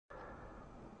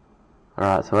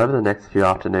Alright, so over the next few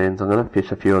afternoons I'm going to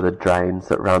fish a few of the drains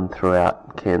that run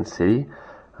throughout Cairns City.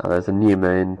 There's a new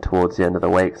moon towards the end of the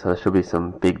week, so there should be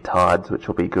some big tides, which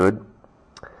will be good.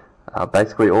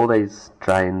 Basically all these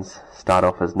drains start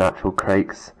off as natural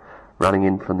creeks running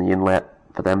in from the inlet,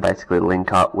 but then basically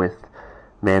link up with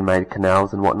man-made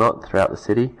canals and whatnot throughout the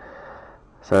city.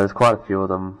 So there's quite a few of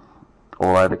them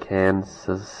all over Cairns.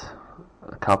 There's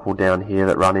a couple down here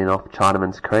that run in off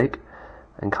Chinaman's Creek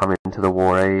and come into the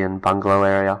Waree and Bungalow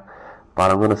area, but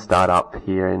I'm going to start up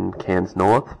here in Cairns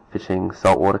North fishing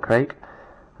Saltwater Creek,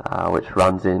 which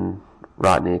runs in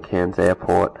right near Cairns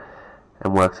Airport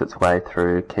and works its way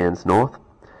through Cairns North.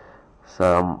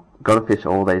 So I'm going to fish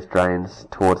all these drains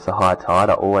towards the high tide.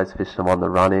 I always fish them on the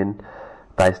run in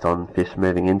based on fish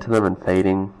moving into them and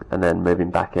feeding and then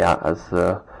moving back out as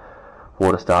the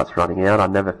water starts running out. I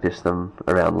never fish them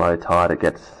around low tide. It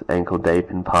gets ankle deep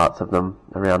in parts of them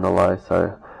around the low,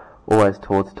 so always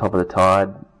towards the top of the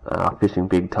tide, fishing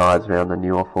big tides around the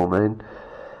new or full moon.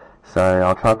 So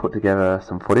I'll try to put together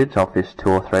some footage. I'll fish 2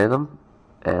 or 3 of them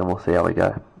and we'll see how we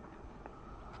go.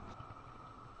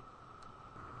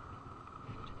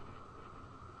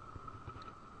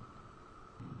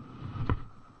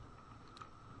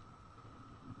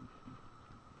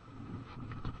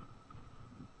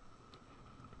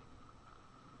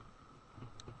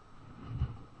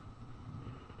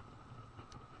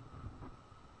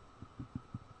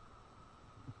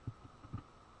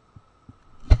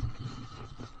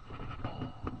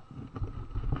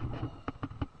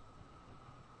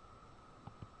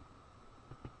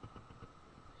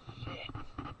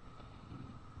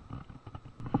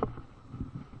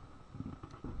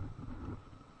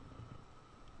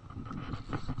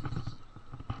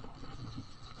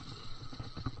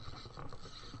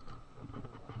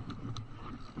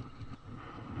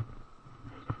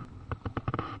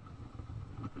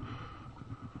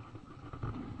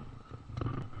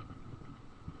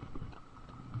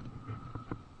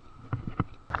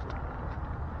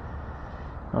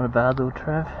 Not a bad little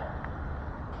Trev.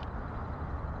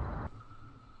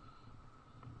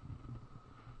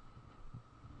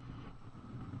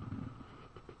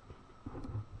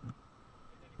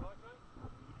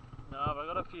 No, but I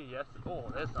got a few yes. Oh,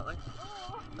 there's something.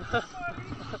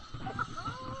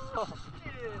 Oh,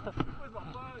 shit! Where's my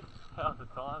phone? How's the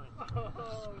timing?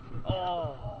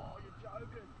 Oh, you're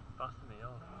joking. Busting me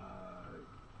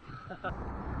off.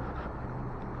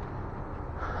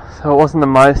 So it wasn't the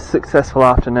most successful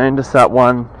afternoon, just that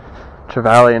one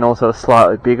trevally and also a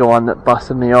slightly bigger one that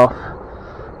busted me off.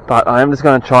 But I am just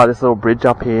going to try this little bridge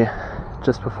up here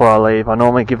just before I leave. I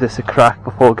normally give this a crack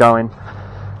before going,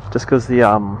 just because the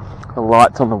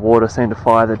lights on the water seem to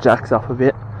fire the jacks up a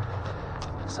bit.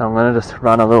 So I'm going to just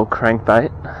run a little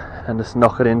crankbait and just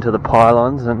knock it into the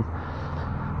pylons and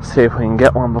see if we can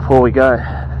get one before we go.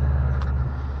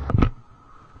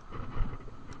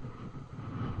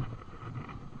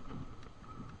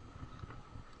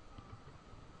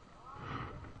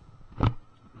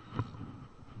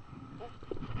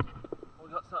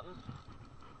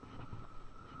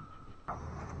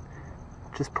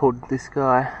 Just pulled this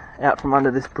guy out from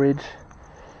under this bridge,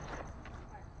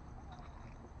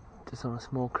 just on a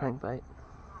small crankbait.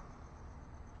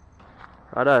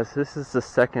 Righto, so this is the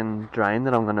second drain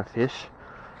that I'm going to fish.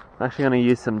 I'm actually going to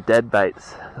use some dead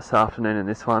baits this afternoon in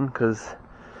this one, because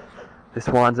this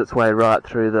winds its way right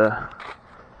through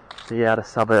the outer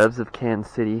suburbs of Cairns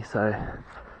City, so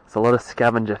there's a lot of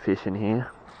scavenger fish in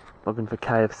here, looking for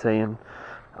KFC and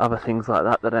other things like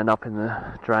that that end up in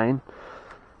the drain.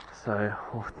 So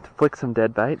we'll flick some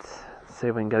dead baits, see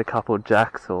if we can get a couple of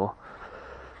jacks or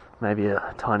maybe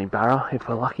a tiny barra if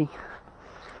we're lucky.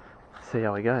 See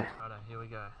how we go. Righto, here we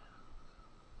go.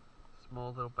 Small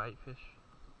little bait fish.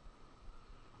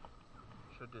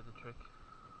 Should do the trick.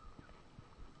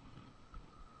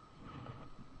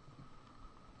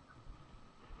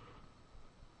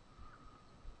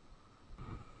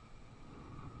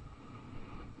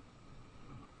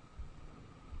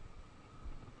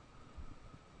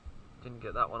 Didn't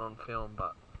get that one on film,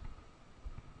 but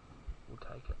we'll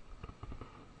take it.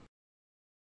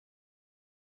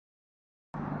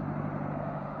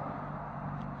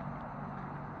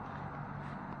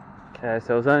 Okay,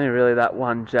 so it was only really that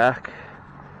one jack,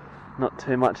 not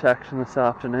too much action this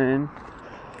afternoon.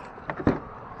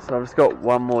 So I've just got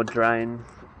one more drain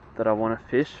that I want to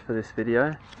fish for this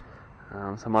video,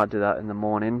 so I might do that in the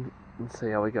morning and see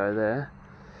how we go there.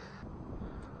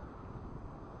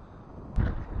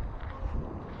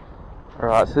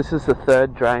 Alright, so this is the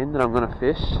third drain that I'm going to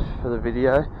fish for the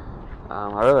video.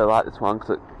 I really like this one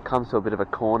because it comes to a bit of a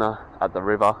corner at the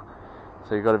river,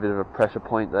 so you've got a bit of a pressure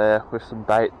point there with some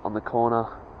bait on the corner.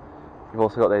 You've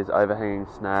also got these overhanging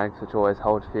snags which always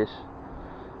hold fish.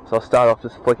 So I'll start off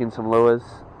just flicking some lures.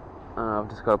 I've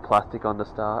just got a plastic on to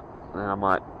start, and then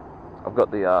I've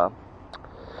got the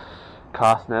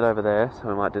cast net over there, so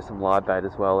we might do some live bait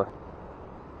as well.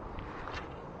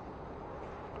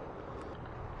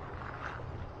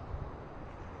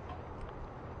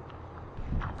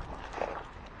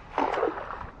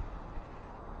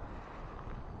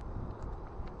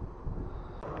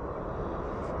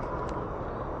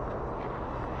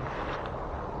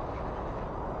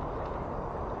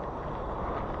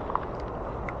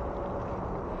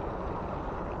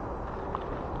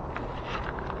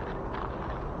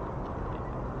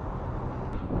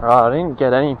 Right, I didn't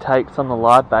get any takes on the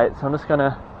live bait, so I'm just going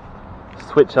to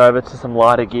switch over to some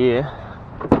lighter gear.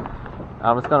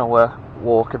 I'm just going to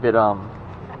walk a bit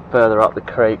further up the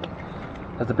creek.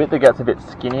 There's a bit that gets a bit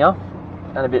skinnier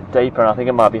and a bit deeper, and I think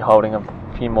it might be holding a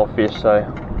few more fish,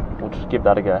 so we'll just give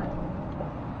that a go.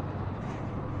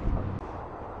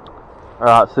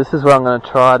 Alright, so this is what I'm going to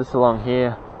try, just along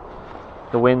here.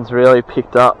 The wind's really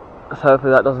picked up, so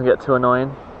hopefully that doesn't get too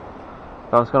annoying.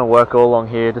 But I'm just going to work all along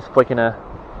here, just flicking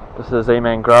just a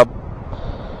Z-Man grub.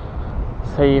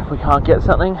 See if we can't get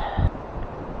something.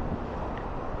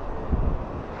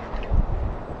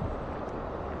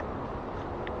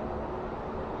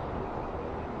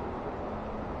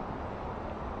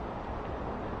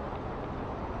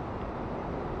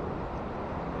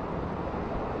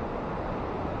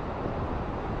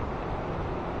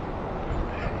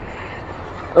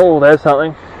 Oh, there's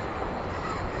something.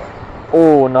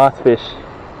 Oh, nice fish.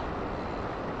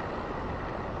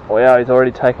 Wow, he's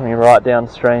already taken me right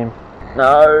downstream.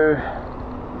 No.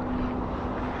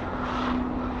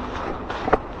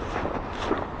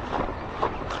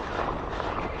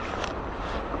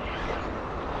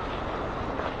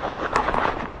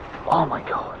 Oh my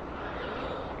god.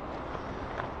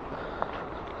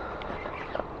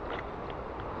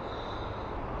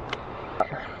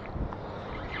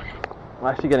 I'm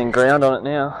actually getting ground on it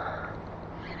now.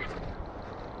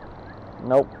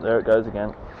 Nope, there it goes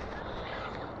again.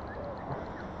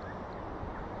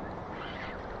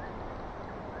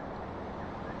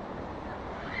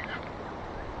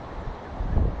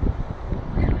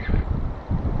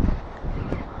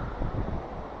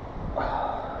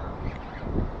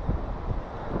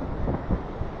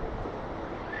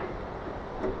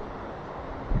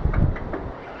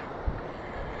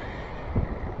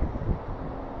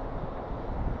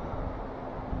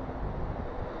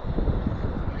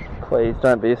 Please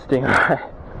don't be a stingray.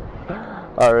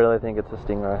 I really think it's a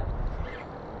stingray.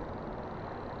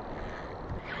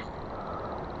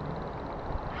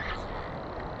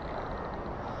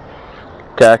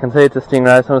 Okay, I can see it's a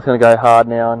stingray, so I'm just going to go hard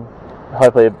now and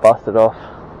hopefully it busts it off.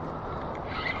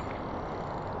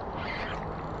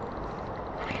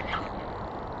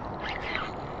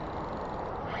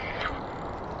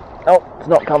 Oh, it's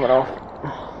not coming off.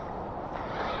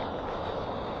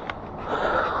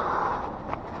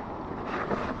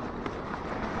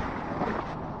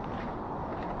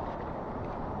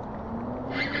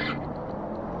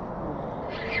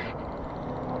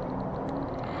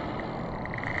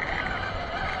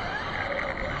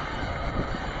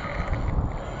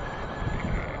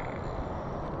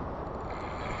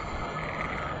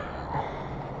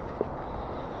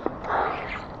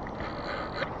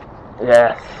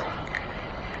 Yes.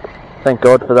 Thank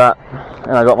God for that.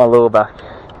 And I got my lure back.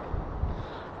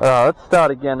 Alright, let's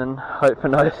start again and hope for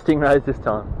no stingrays this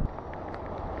time.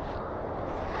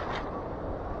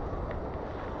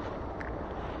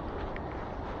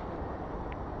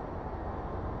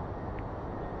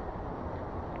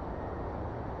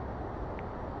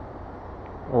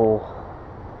 Oh.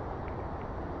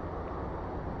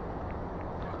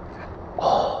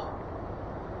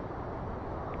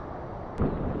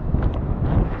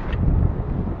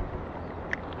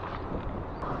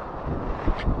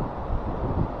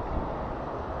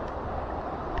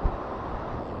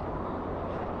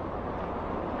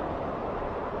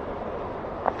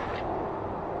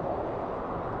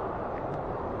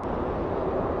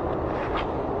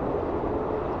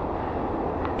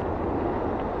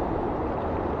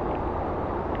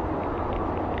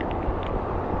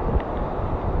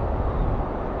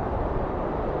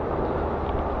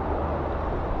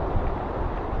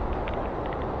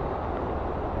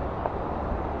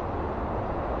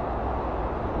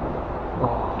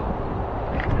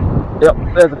 Yep,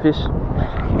 there's a fish.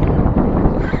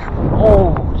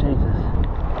 Oh, Jesus.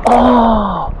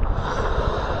 Oh!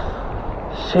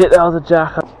 Shit, that was a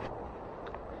jack.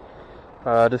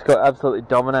 I just got absolutely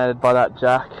dominated by that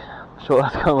jack. I'm sure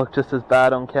that's going to look just as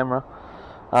bad on camera.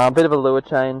 Bit of a lure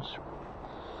change.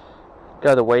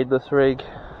 Go the weedless rig.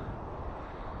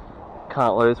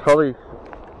 Can't lose. Probably a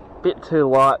bit too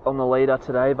light on the leader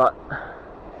today, but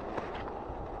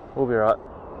we'll be right.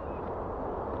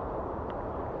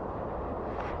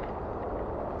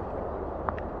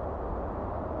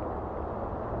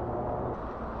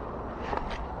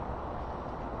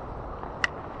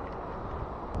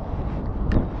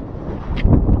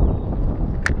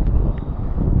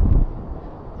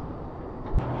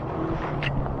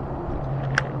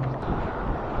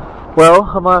 Well,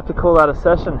 I might have to call that a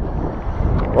session.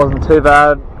 Wasn't too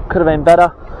bad, could have been better.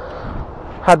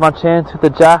 Had my chance with the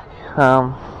jack,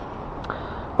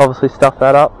 obviously stuffed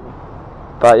that up.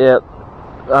 But yeah,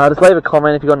 just leave a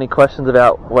comment if you've got any questions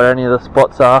about where any of the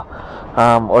spots are,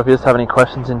 or if you just have any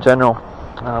questions in general.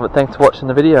 But thanks for watching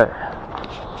the video.